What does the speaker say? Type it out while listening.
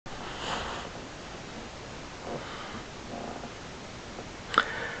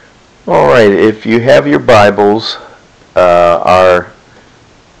All right, if you have your Bibles, our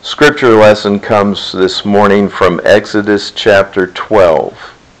scripture lesson comes this morning from Exodus chapter 12,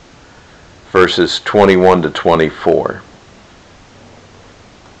 verses 21 to 24.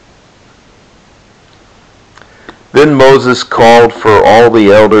 Then Moses called for all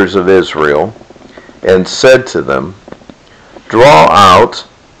the elders of Israel and said to them, "Draw out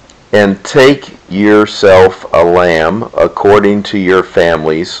and take yourself a lamb according to your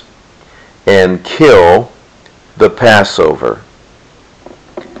families, and kill the Passover.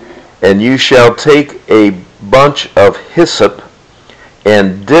 And you shall take a bunch of hyssop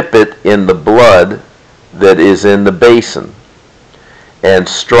and dip it in the blood that is in the basin, and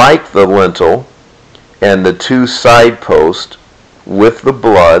strike the lintel and the two side posts with the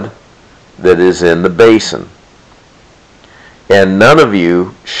blood that is in the basin. And none of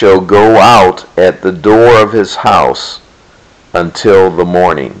you shall go out at the door of his house until the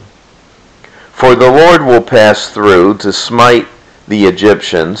morning. For the Lord will pass through to smite the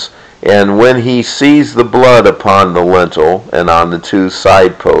Egyptians, and when he sees the blood upon the lintel and on the two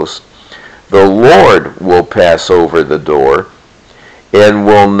side posts, the Lord will pass over the door, and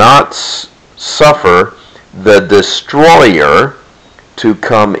will not suffer the destroyer to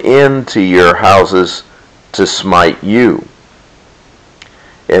come into your houses to smite you.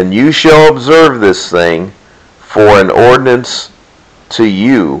 And you shall observe this thing for an ordinance to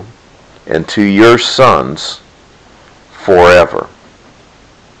you and to your sons forever."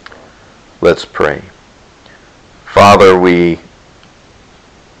 Let's pray. Father, we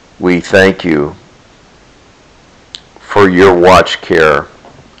thank you for your watch care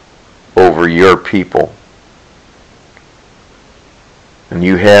over your people. And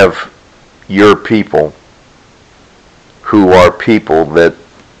you have your people who are people that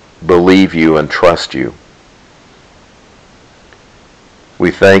believe you and trust you. We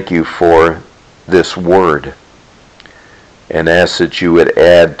thank you for this word and ask that you would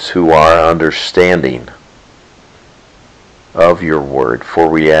add to our understanding of your word. For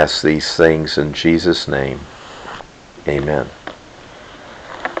we ask these things in Jesus' name. Amen.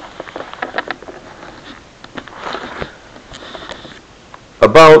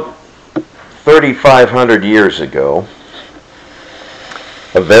 About 3,500 years ago,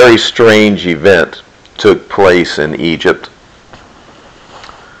 a very strange event took place in Egypt.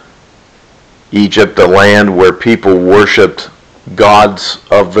 Egypt, a land where people worshipped gods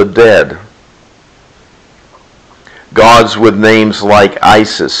of the dead. Gods with names like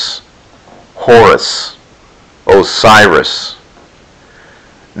Isis, Horus, Osiris.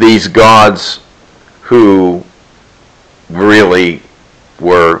 These gods who really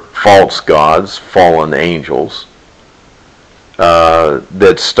were false gods, fallen angels,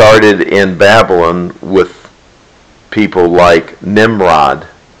 that started in Babylon with people like Nimrod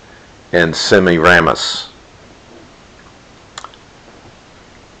and Semiramis.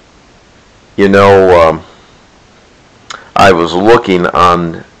 You know, I was looking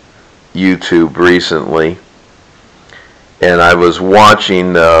on YouTube recently, and I was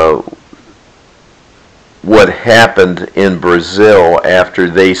watching what happened in Brazil after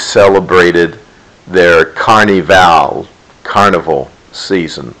they celebrated their carnival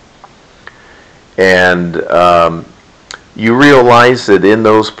season. And you realize that in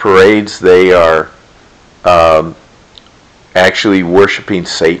those parades they are actually worshiping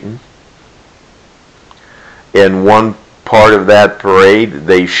Satan. In one part of that parade,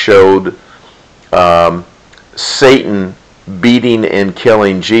 they showed Satan beating and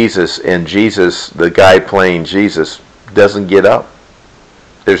killing Jesus, and Jesus, the guy playing Jesus, doesn't get up.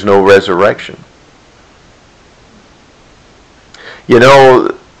 There's no resurrection. You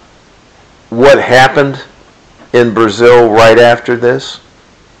know what happened in Brazil right after this?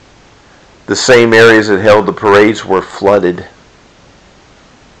 The same areas that held the parades were flooded.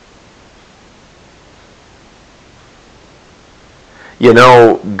 You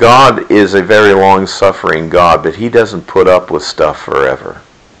know, God is a very long-suffering God, but he doesn't put up with stuff forever.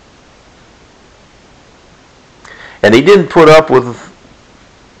 And he didn't put up with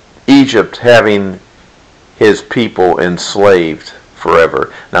Egypt having his people enslaved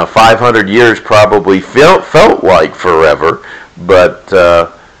forever. Now, 500 years probably felt like forever, but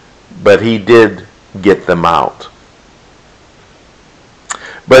he did get them out.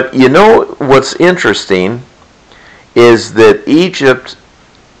 But you know what's interesting is that Egypt,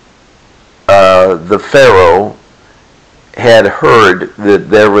 the Pharaoh, had heard that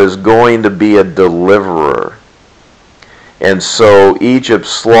there was going to be a deliverer. And so Egypt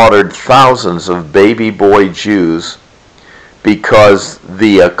slaughtered thousands of baby boy Jews because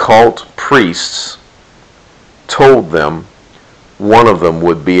the occult priests told them one of them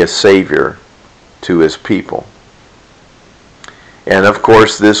would be a savior to his people. And of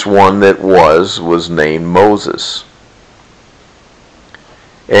course, this one that was named Moses.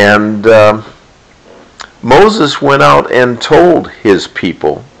 And Moses went out and told his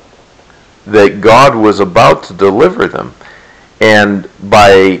people that God was about to deliver them. And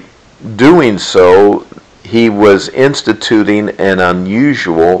by doing so, he was instituting an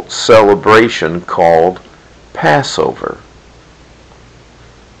unusual celebration called Passover.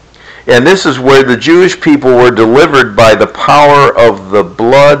 And this is where the Jewish people were delivered by the power of the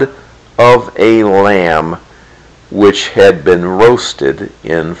blood of a lamb which had been roasted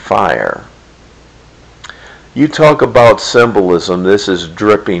in fire. You talk about symbolism, this is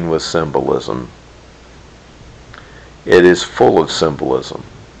dripping with symbolism. It is full of symbolism.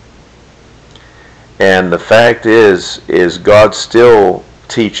 And the fact is God still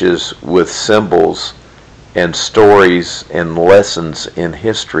teaches with symbols and stories and lessons in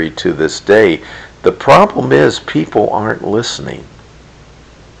history to this day. The problem is people aren't listening.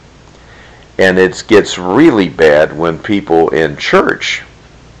 And it gets really bad when people in church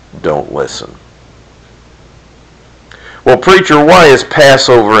don't listen. Well, preacher, why is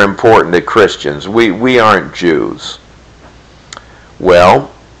Passover important to Christians? We aren't Jews. Well,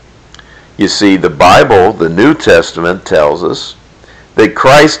 you see, the Bible, the New Testament, tells us that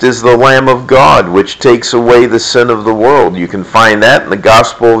Christ is the Lamb of God, which takes away the sin of the world. You can find that in the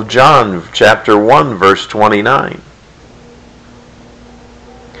Gospel of John, chapter 1, verse 29.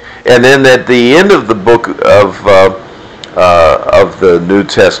 And then at the end of the book of the New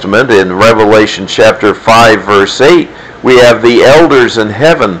Testament, in Revelation chapter 5, verse 8, we have the elders in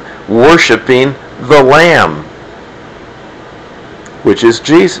heaven worshiping the Lamb, which is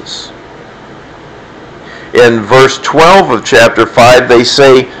Jesus. In verse 12 of chapter 5, they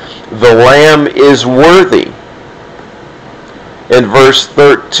say, the Lamb is worthy. In verse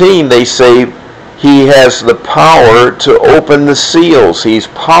 13, they say, he has the power to open the seals. He's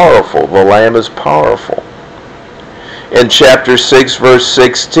powerful. The Lamb is powerful. In chapter 6, verse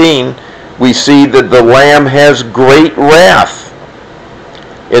 16, we see that the Lamb has great wrath.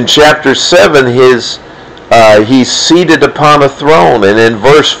 In chapter 7, he's seated upon a throne. And in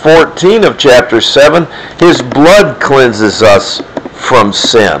verse 14 of chapter 7, his blood cleanses us from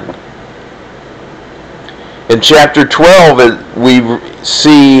sin. In chapter 12, we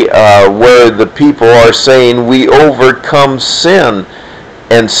see where the people are saying, we overcome sin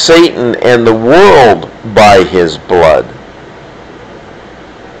and Satan and the world by his blood.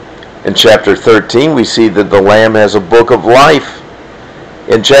 In chapter 13, we see that the Lamb has a book of life.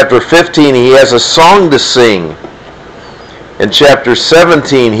 In chapter 15, he has a song to sing. In chapter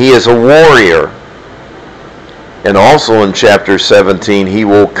 17, he is a warrior. And also in chapter 17, he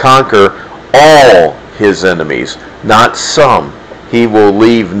will conquer all his enemies, not some. He will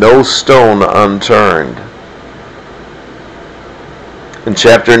leave no stone unturned. In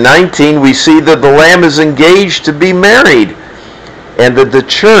chapter 19, we see that the Lamb is engaged to be married, and that the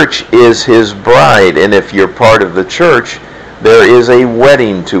church is his bride. And if you're part of the church, there is a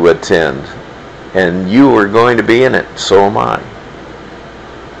wedding to attend, and you are going to be in it. So am I.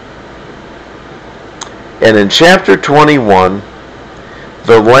 And in chapter 21,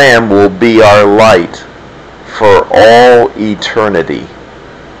 the Lamb will be our light for all eternity.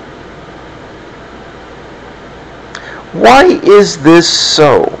 Why is this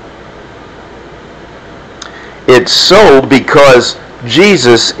so? It's so because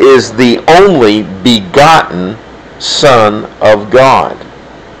Jesus is the only begotten Son of God.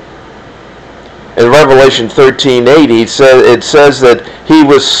 In Revelation 13:8, it says that he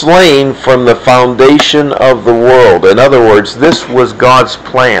was slain from the foundation of the world. In other words, this was God's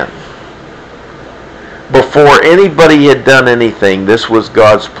plan. Before anybody had done anything, this was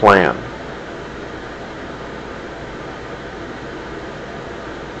God's plan.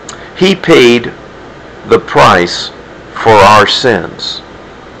 He paid the price for our sins.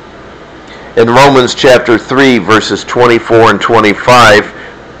 In Romans chapter 3, verses 24 and 25,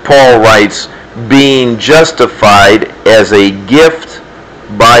 Paul writes, being justified as a gift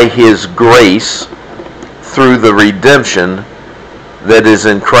by his grace through the redemption that is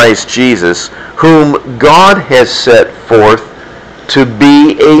in Christ Jesus, whom God has set forth to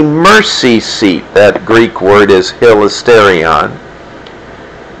be a mercy seat. That Greek word is hilasterion.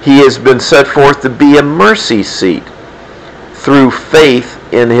 He has been set forth to be a mercy seat through faith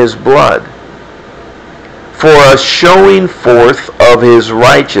in his blood, for a showing forth of his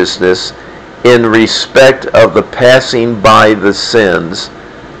righteousness in respect of the passing by the sins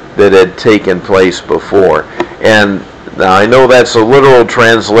that had taken place before. And now I know that's a literal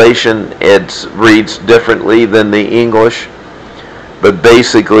translation. It reads differently than the English. But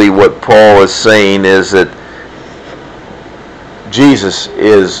basically what Paul is saying is that Jesus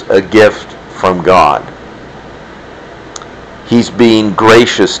is a gift from God. He's being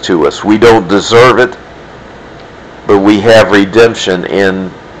gracious to us. We don't deserve it, but we have redemption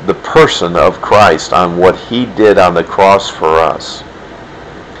in the person of Christ on what he did on the cross for us.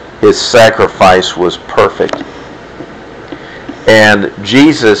 His sacrifice was perfect. And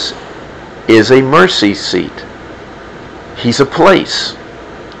Jesus is a mercy seat. He's a place.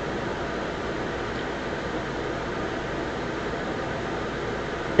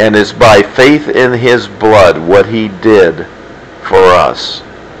 And it's by faith in his blood, what he did for us,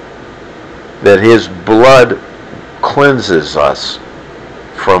 that his blood cleanses us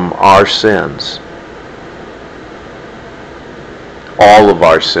from our sins. All of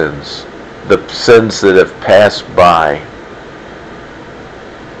our sins. The sins that have passed by.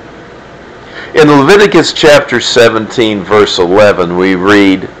 In Leviticus chapter 17, verse 11, we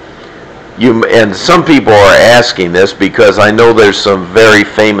read, and some people are asking this because I know there's some very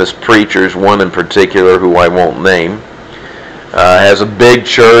famous preachers, one in particular who I won't name, has a big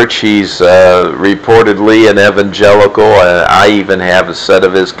church. He's reportedly an evangelical. I even have a set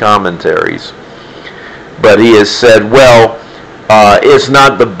of his commentaries. But he has said, well, it's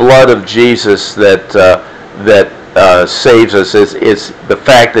not the blood of Jesus that saves us. It's the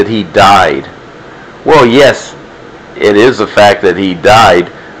fact that he died. Well, yes, it is the fact that he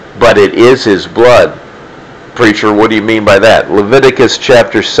died, but it is his blood. Preacher, what do you mean by that? Leviticus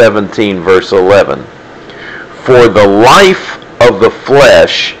chapter 17, verse 11. For the life of the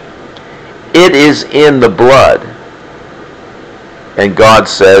flesh, it is in the blood. And God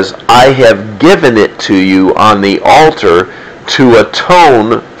says, I have given it to you on the altar to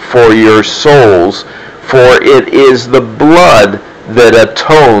atone for your souls, for it is the blood that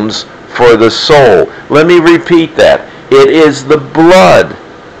atones for the soul. Let me repeat that. It is the blood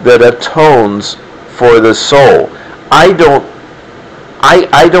that atones for the soul. I don't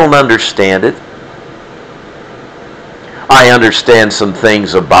understand it. I understand some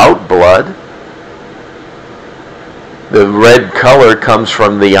things about blood. The red color comes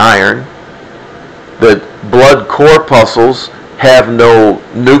from the iron. The blood corpuscles have no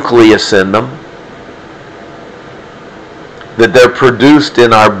nucleus in them. That they're produced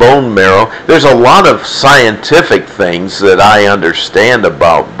in our bone marrow. There's a lot of scientific things that I understand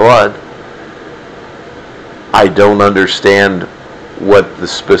about blood. I don't understand what the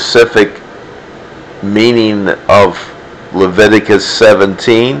specific meaning of Leviticus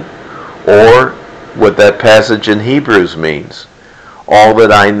 17 or what that passage in Hebrews means. All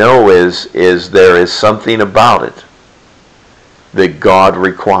that I know is there is something about it that God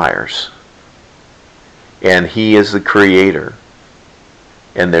requires. And he is the creator.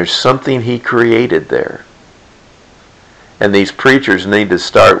 And there's something he created there. And these preachers need to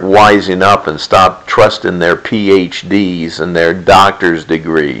start wising up and stop trusting their PhDs and their doctor's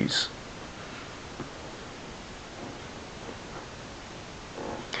degrees.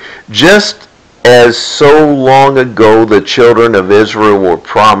 Just as so long ago the children of Israel were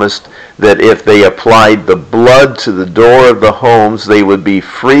promised that if they applied the blood to the door of the homes, they would be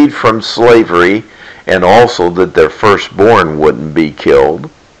freed from slavery, and also that their firstborn wouldn't be killed.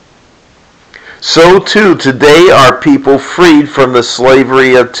 So too, today are people freed from the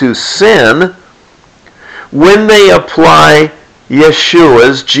slavery to sin when they apply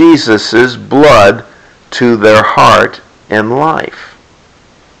Yeshua's, Jesus' blood to their heart and life.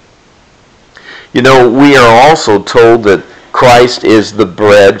 You know, we are also told that Christ is the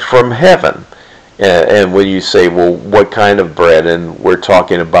bread from heaven. And when you say, well, what kind of bread? And we're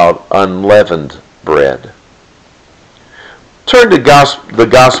talking about unleavened bread. Turn to the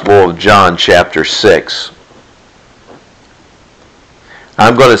Gospel of John chapter 6.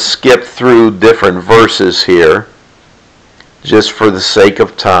 I'm going to skip through different verses here just for the sake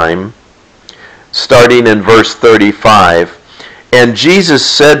of time. Starting in verse 35. And Jesus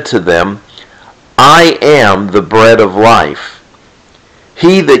said to them, I am the bread of life.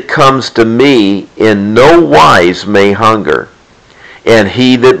 He that comes to me in no wise may hunger, and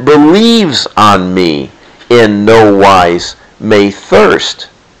he that believes on me in no wise may thirst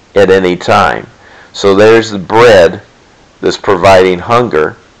at any time. So there's the bread that's providing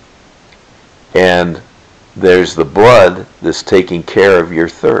hunger, and there's the blood that's taking care of your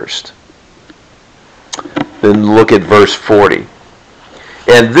thirst. Then look at verse 40.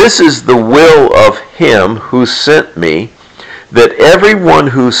 And this is the will of him who sent me, that everyone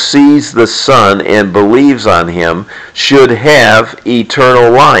who sees the Son and believes on him should have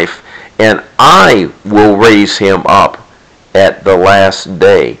eternal life, and I will raise him up at the last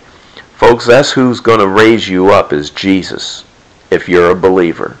day. Folks, that's who's going to raise you up, is Jesus. if you're a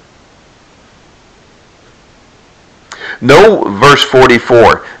believer. No, verse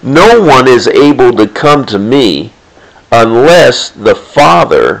 44, no one is able to come to me unless the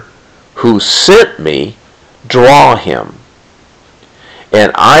Father who sent me draw him,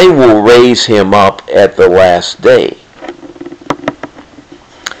 and I will raise him up at the last day.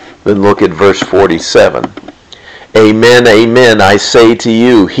 Then look at verse 47. Amen, amen, I say to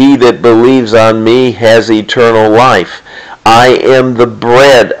you, he that believes on me has eternal life. I am the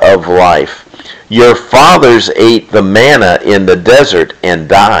bread of life. Your fathers ate the manna in the desert and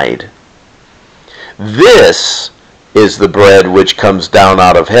died. This is the bread which comes down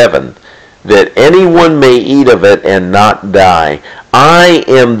out of heaven, that anyone may eat of it and not die. I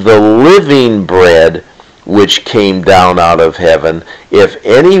am the living bread which came down out of heaven. If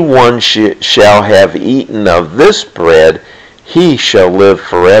anyone shall have eaten of this bread, he shall live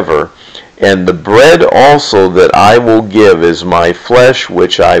forever. And the bread also that I will give is my flesh,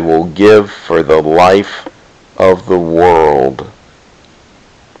 which I will give for the life of the world.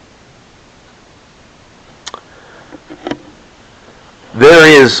 There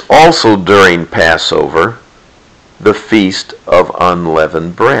is also during Passover the feast of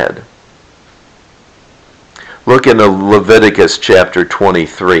unleavened bread. Look in Leviticus chapter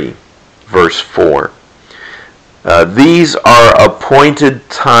 23, verse 4. These are appointed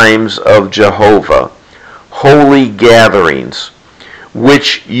times of Jehovah, holy gatherings,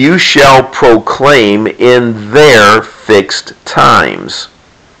 which you shall proclaim in their fixed times.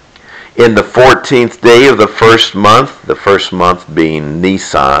 In the 14th day of the first month being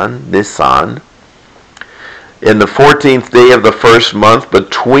Nisan. In the 14th day of the first month,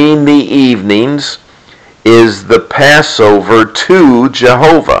 between the evenings, is the Passover to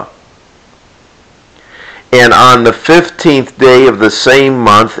Jehovah. And on the 15th day of the same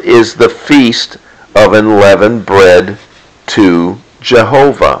month is the feast of unleavened bread to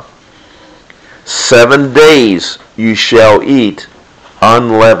Jehovah. 7 days you shall eat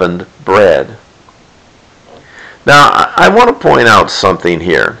unleavened bread. Now, I want to point out something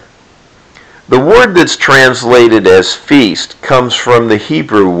here. The word that's translated as feast comes from the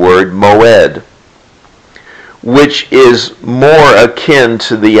Hebrew word moed, which is more akin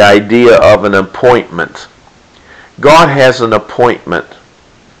to the idea of an appointment. God has an appointment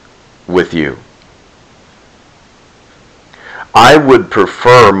with you. I would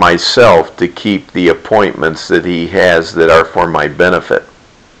prefer myself to keep the appointments that he has that are for my benefit.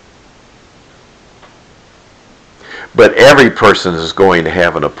 But every person is going to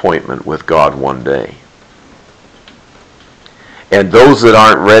have an appointment with God one day. And those that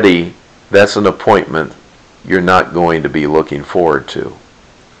aren't ready, that's an appointment you're not going to be looking forward to.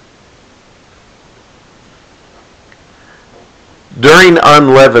 During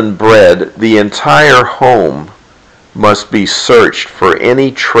unleavened bread, the entire home must be searched for any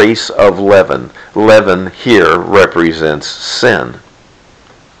trace of leaven. Leaven here represents sin.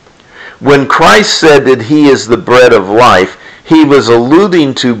 When Christ said that he is the bread of life, he was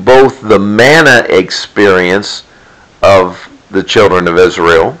alluding to both the manna experience of the children of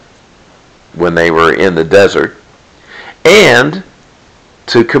Israel when they were in the desert, and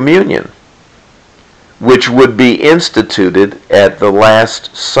to communion, which would be instituted at the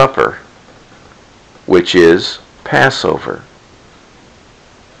Last Supper, which is Passover.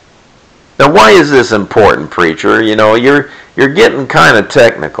 Now, why is this important, preacher? You know, you're getting kind of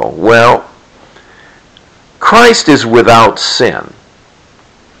technical. Well, Christ is without sin.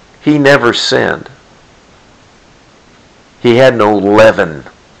 He never sinned. He had no leaven.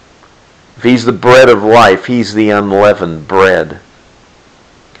 If he's the bread of life, he's the unleavened bread.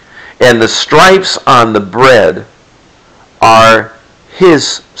 And the stripes on the bread are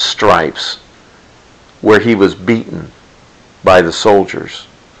his stripes, where he was beaten by the soldiers.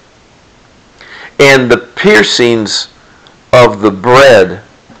 And the piercings of the bread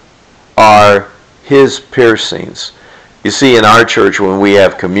are his piercings. You see, in our church, when we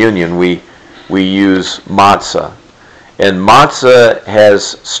have communion, we use matzah. And matzah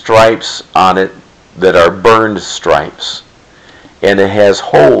has stripes on it that are burned stripes. And it has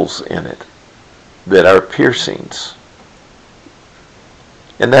holes in it that are piercings.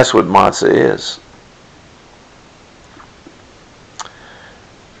 And that's what matzah is.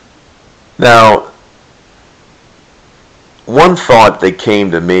 Now, one thought that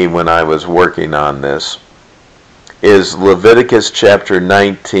came to me when I was working on this is Leviticus chapter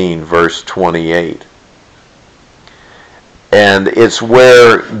 19, verse 28. And it's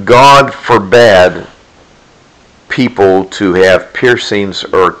where God forbade people to have piercings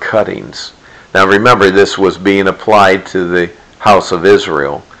or cuttings. Now remember, this was being applied to the house of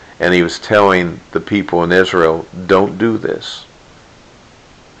Israel, and he was telling the people in Israel, don't do this.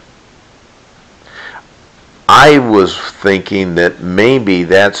 I was thinking that maybe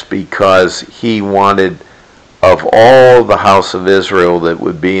that's because he wanted, of all the house of Israel that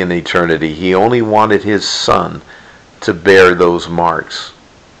would be in eternity, he only wanted his son to bear those marks,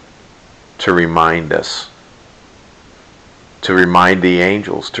 to remind us, to remind the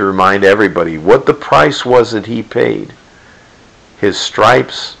angels, to remind everybody what the price was that he paid. His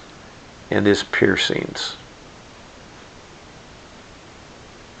stripes and his piercings.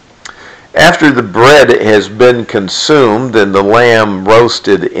 After the bread has been consumed and the lamb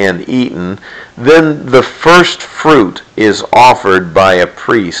roasted and eaten, then the first fruit is offered by a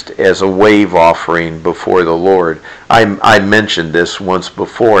priest as a wave offering before the Lord. I mentioned this once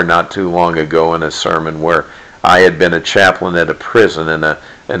before, not too long ago, in a sermon where I had been a chaplain at a prison,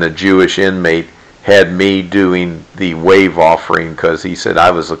 and a Jewish inmate had me doing the wave offering because he said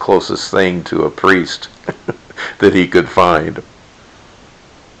I was the closest thing to a priest that he could find.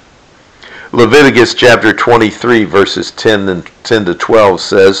 Leviticus chapter 23 verses 10 to 12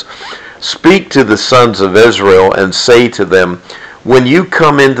 says, "Speak to the sons of Israel and say to them, when you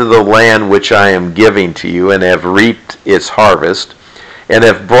come into the land which I am giving to you and have reaped its harvest, and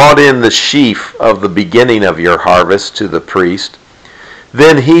have brought in the sheaf of the beginning of your harvest to the priest,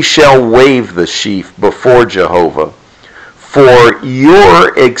 then he shall wave the sheaf before Jehovah. For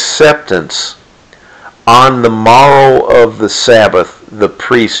your acceptance on the morrow of the Sabbath, the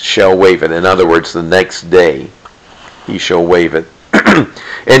priest shall wave it." In other words, the next day he shall wave it.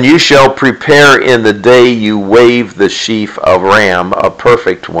 "And you shall prepare in the day you wave the sheaf a ram, a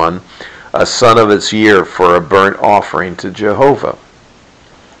perfect one, a son of its year, for a burnt offering to Jehovah."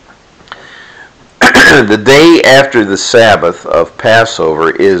 The day after the Sabbath of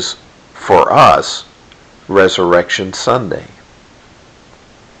Passover is, for us, Resurrection Sunday.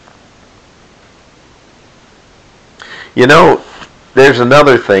 You know, there's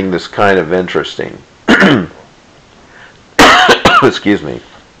another thing that's kind of interesting. Excuse me.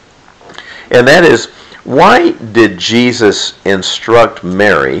 And that is, why did Jesus instruct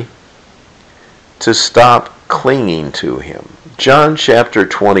Mary to stop clinging to him? John chapter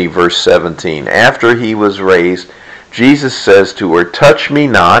 20 verse 17. After he was raised, Jesus says to her, "Touch me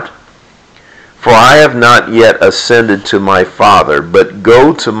not, for I have not yet ascended to my Father, but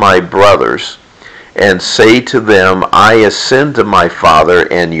go to my brothers and say to them, I ascend to my Father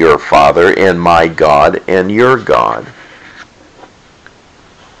and your Father, and my God and your God."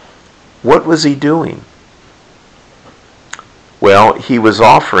 What was he doing? Well, he was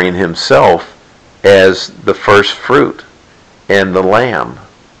offering himself as the first fruit and the lamb.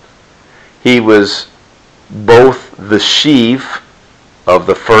 He was both the sheaf of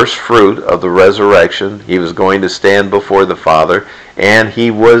the first fruit of the resurrection. He was going to stand before the Father, and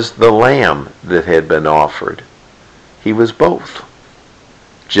he was the lamb that had been offered. He was both,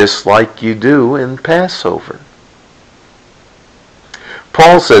 just like you do in Passover.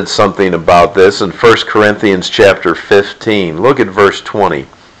 Paul said something about this in 1 Corinthians chapter 15. Look at verse 20.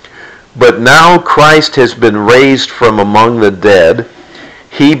 "But now Christ has been raised from among the dead.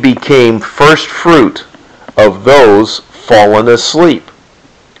 He became first fruit of those fallen asleep.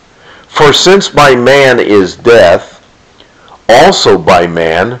 For since by man is death, also by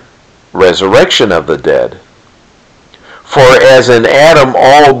man resurrection of the dead. For as in Adam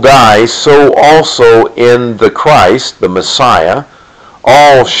all die, so also in the Christ, the Messiah,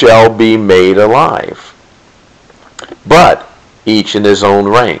 all shall be made alive. But each in his own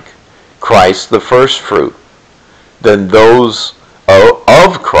rank. Christ the first fruit, then those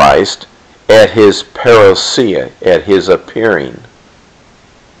of Christ at his parousia, at his appearing.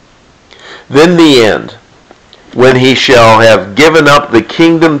 Then the end, when he shall have given up the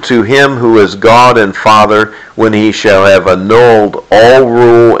kingdom to him who is God and Father, when he shall have annulled all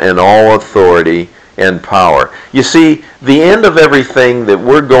rule and all authority and power." You see, the end of everything that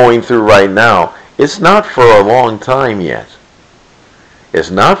we're going through right now is not for a long time yet. It's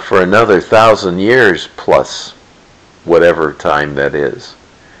not for another 1,000 years plus whatever time that is.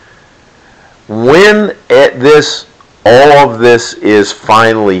 When all of this is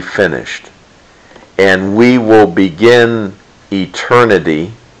finally finished, and we will begin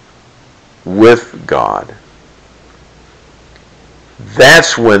eternity with God,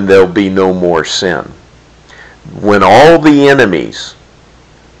 that's when there'll be no more sin. When all the enemies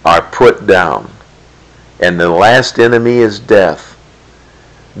are put down, and the last enemy is death,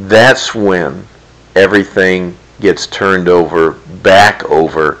 that's when everything gets turned over, back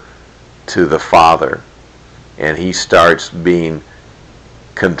over to the Father. And he starts being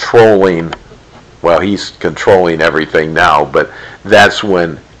controlling, well, he's controlling everything now, but that's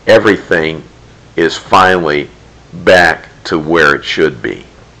when everything is finally back to where it should be.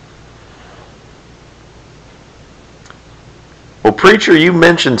 Well, preacher, you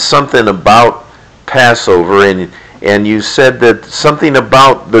mentioned something about Passover, and you said that something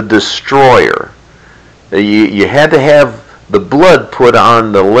about the destroyer. You had to have the blood put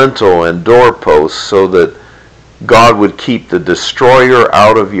on the lintel and doorposts so that God would keep the destroyer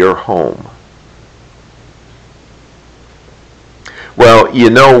out of your home. Well, you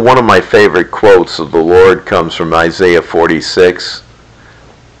know, one of my favorite quotes of the Lord comes from Isaiah 46.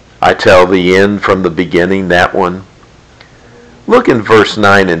 I tell the end from the beginning, that one. Look in verse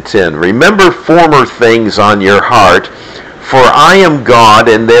 9 and 10. Remember former things on your heart, for I am God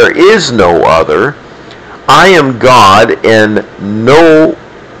and there is no other. I am God and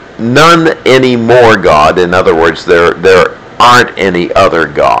none any more God. In other words, there aren't any other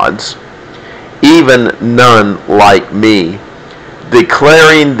gods, even none like me,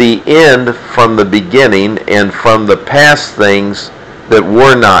 declaring the end from the beginning and from the past things that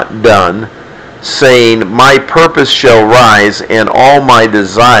were not done, saying, my purpose shall rise and all my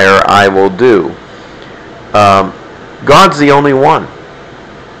desire I will do. God's the only one.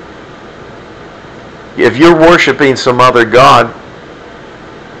 If you're worshiping some other God,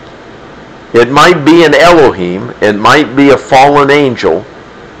 it might be an Elohim, it might be a fallen angel,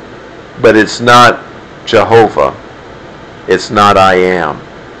 but it's not Jehovah. It's not I am.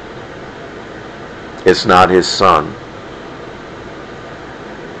 It's not his son.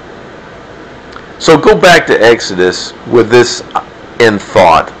 So go back to Exodus with this in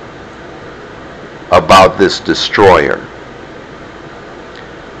thought about this destroyer.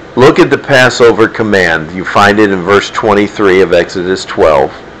 Look at the Passover command. You find it in verse 23 of Exodus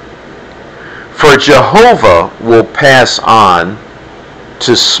 12. For Jehovah will pass on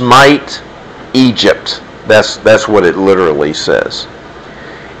to smite Egypt. That's what it literally says.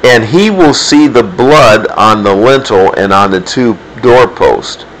 And he will see the blood on the lintel and on the two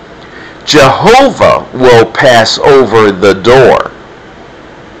doorposts. Jehovah will pass over the door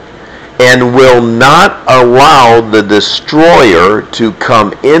and will not allow the destroyer to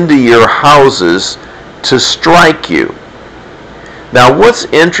come into your houses to strike you. Now, what's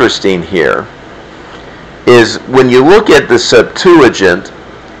interesting here is when you look at the Septuagint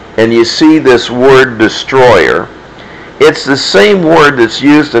and you see this word destroyer, it's the same word that's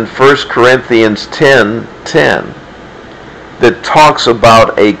used in 1 Corinthians 10:10 that talks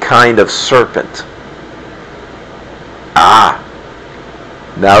about a kind of serpent.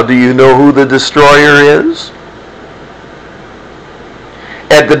 Now do you know who the destroyer is?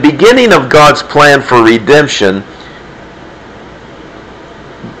 At the beginning of God's plan for redemption,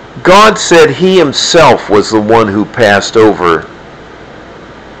 God said he himself was the one who passed over,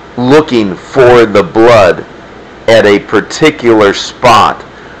 looking for the blood at a particular spot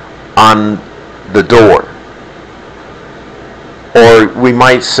on the door. Or we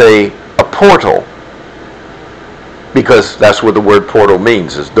might say a portal, because that's what the word portal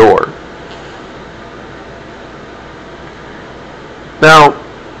means, is door. Now,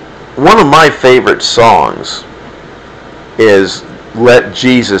 one of my favorite songs is Let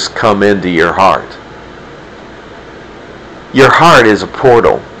Jesus Come Into Your Heart. Your heart is a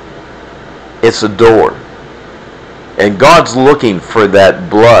portal. It's a door. And God's looking for that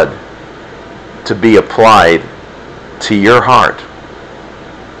blood to be applied to your heart.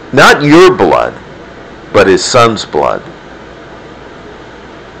 Not your blood, but his son's blood.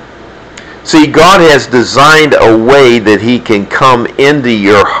 See, God has designed a way that he can come into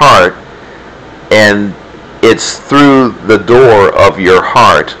your heart, and it's through the door of your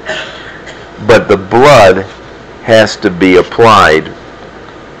heart. But the blood has to be applied.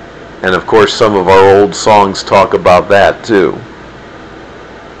 And of course, some of our old songs talk about that too.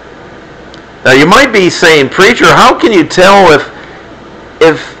 Now you might be saying, preacher, how can you tell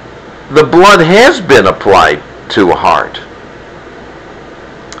if the blood has been applied to a heart?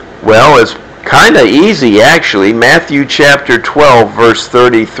 Well, it's kind of easy actually. Matthew chapter 12, verse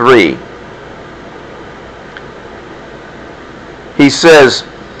 33. He says,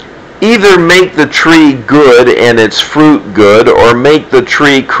 either make the tree good and its fruit good, or make the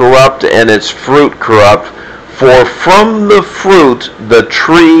tree corrupt and its fruit corrupt, for from the fruit the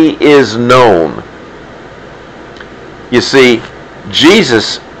tree is known. You see,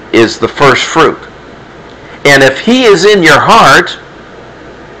 Jesus is the first fruit. And if he is in your heart,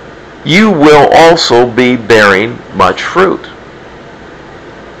 you will also be bearing much fruit.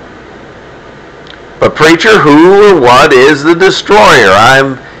 But preacher, who or what is the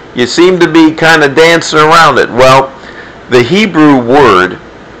destroyer? You seem to be kind of dancing around it. Well, the Hebrew word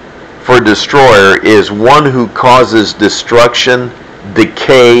for destroyer is one who causes destruction,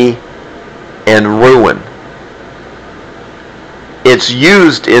 decay, and ruin. It's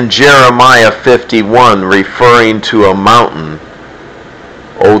used in Jeremiah 51, referring to a mountain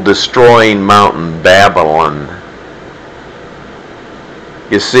O destroying mountain, Babylon.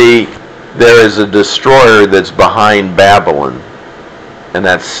 You see, there is a destroyer that's behind Babylon, and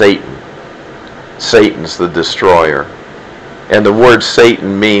that's Satan. Satan's the destroyer. And the word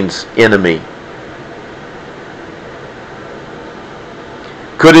Satan means enemy.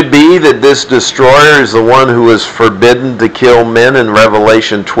 Could it be that this destroyer is the one who is forbidden to kill men in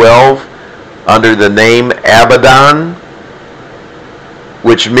Revelation 12 under the name Abaddon,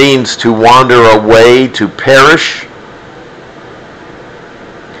 which means to wander away, to perish?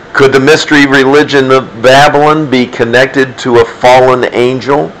 Could the mystery religion of Babylon be connected to a fallen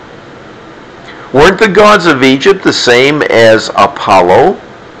angel? Weren't the gods of Egypt the same as Apollo?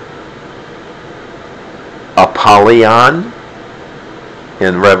 Apollyon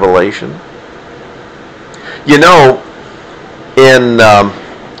in Revelation? You know, in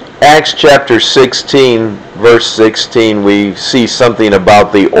Acts chapter 16, verse 16, we see something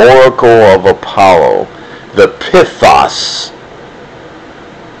about the oracle of Apollo, the Pythos.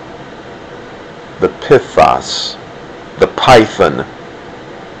 The Pythos, the python.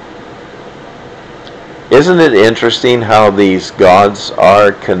 Isn't it interesting how these gods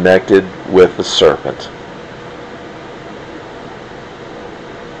are connected with the serpent?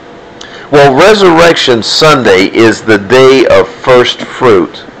 Well, Resurrection Sunday is the day of first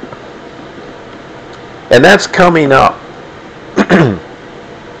fruit. And that's coming up.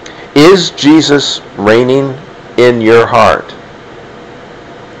 Is Jesus reigning in your heart?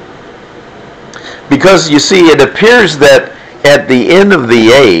 Because you see, it appears that at the end of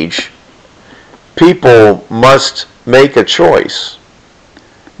the age, people must make a choice.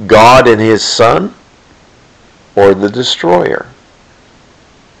 God and his Son, or the destroyer.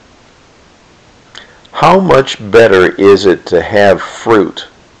 How much better is it to have fruit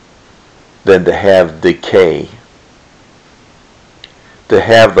than to have decay? To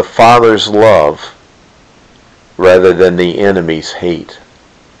have the Father's love rather than the enemy's hate.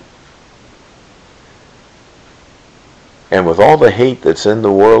 And with all the hate that's in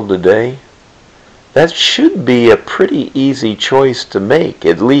the world today, that should be a pretty easy choice to make.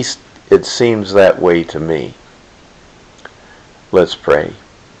 At least it seems that way to me. Let's pray.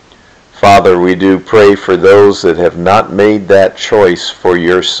 Father, we do pray for those that have not made that choice for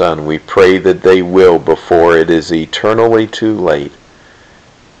your Son. We pray that they will before it is eternally too late.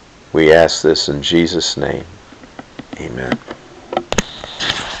 We ask this in Jesus' name. Amen.